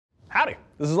Howdy,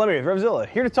 this is Lemmy with RevZilla,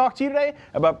 here to talk to you today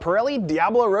about Pirelli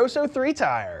Diablo Rosso 3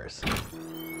 tires.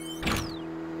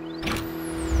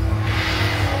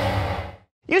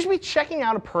 You should be checking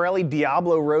out a Pirelli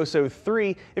Diablo Rosso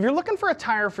 3 if you're looking for a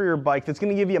tire for your bike that's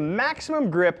going to give you a maximum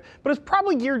grip, but is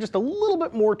probably geared just a little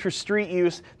bit more to street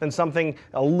use than something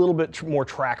a little bit more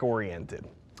track oriented.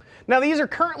 Now these are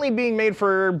currently being made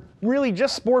for really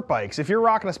just sport bikes. If you're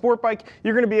rocking a sport bike,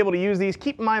 you're going to be able to use these.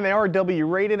 Keep in mind they are W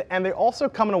rated and they also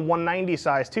come in a 190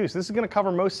 size too, so this is going to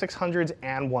cover most 600s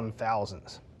and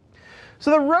 1000s.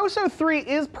 So the Rosso 3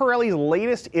 is Pirelli's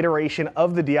latest iteration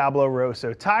of the Diablo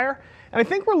Rosso tire, and I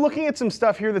think we're looking at some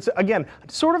stuff here that's, again,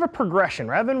 sort of a progression.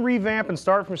 Rather than revamp and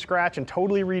start from scratch and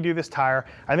totally redo this tire,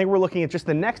 I think we're looking at just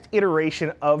the next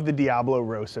iteration of the Diablo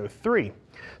Rosso 3.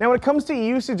 Now when it comes to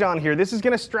usage on here, this is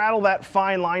going to straddle that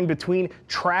fine line between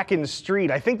track and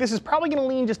street. I think this is probably going to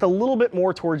lean just a little bit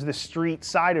more towards the street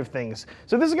side of things.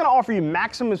 So this is going to offer you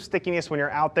maximum stickiness when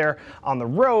you're out there on the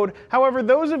road. However,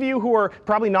 those of you who are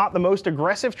probably not the most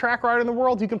aggressive track rider in the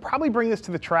world, you can probably bring this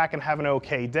to the track and have an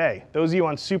okay day. Those of you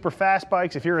on super fast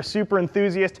bikes, if you're a super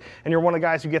enthusiast and you're one of the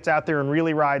guys who gets out there and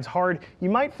really rides hard, you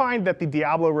might find that the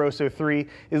Diablo Rosso 3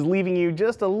 is leaving you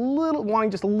just a little,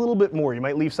 wanting just a little bit more. You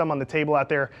might leave some on the table out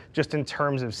there just in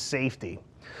terms of safety.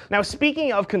 Now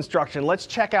speaking of construction, let's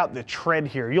check out the tread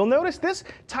here. You'll notice this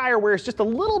tire wears just a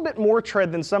little bit more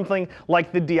tread than something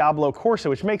like the Diablo Corsa,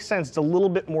 which makes sense. It's a little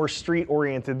bit more street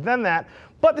oriented than that,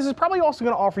 but this is probably also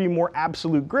going to offer you more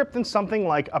absolute grip than something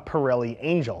like a Pirelli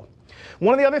Angel.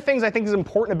 One of the other things I think is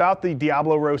important about the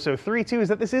Diablo Rosso 3 too is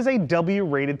that this is a W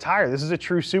rated tire. This is a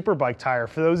true superbike tire.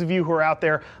 For those of you who are out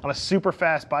there on a super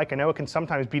fast bike, I know it can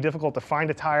sometimes be difficult to find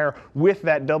a tire with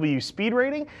that W speed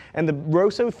rating, and the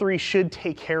Rosso 3 should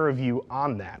take care of you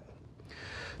on that.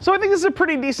 So I think this is a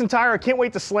pretty decent tire. I can't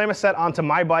wait to slam a set onto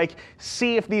my bike,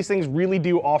 see if these things really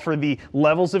do offer the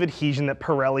levels of adhesion that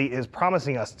Pirelli is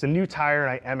promising us. It's a new tire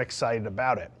and I am excited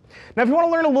about it. Now if you want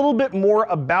to learn a little bit more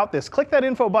about this, click that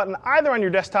info button either on your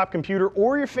desktop computer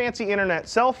or your fancy internet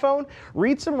cell phone,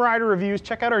 read some rider reviews,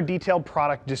 check out our detailed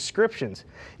product descriptions.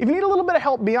 If you need a little bit of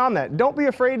help beyond that, don't be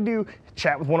afraid to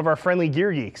chat with one of our friendly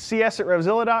gear geeks. See us at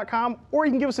RevZilla.com, or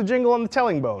you can give us a jingle on the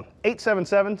telling bone,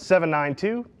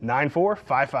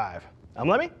 877-792-9455. I'm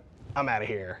Lemmy, I'm out of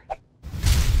here.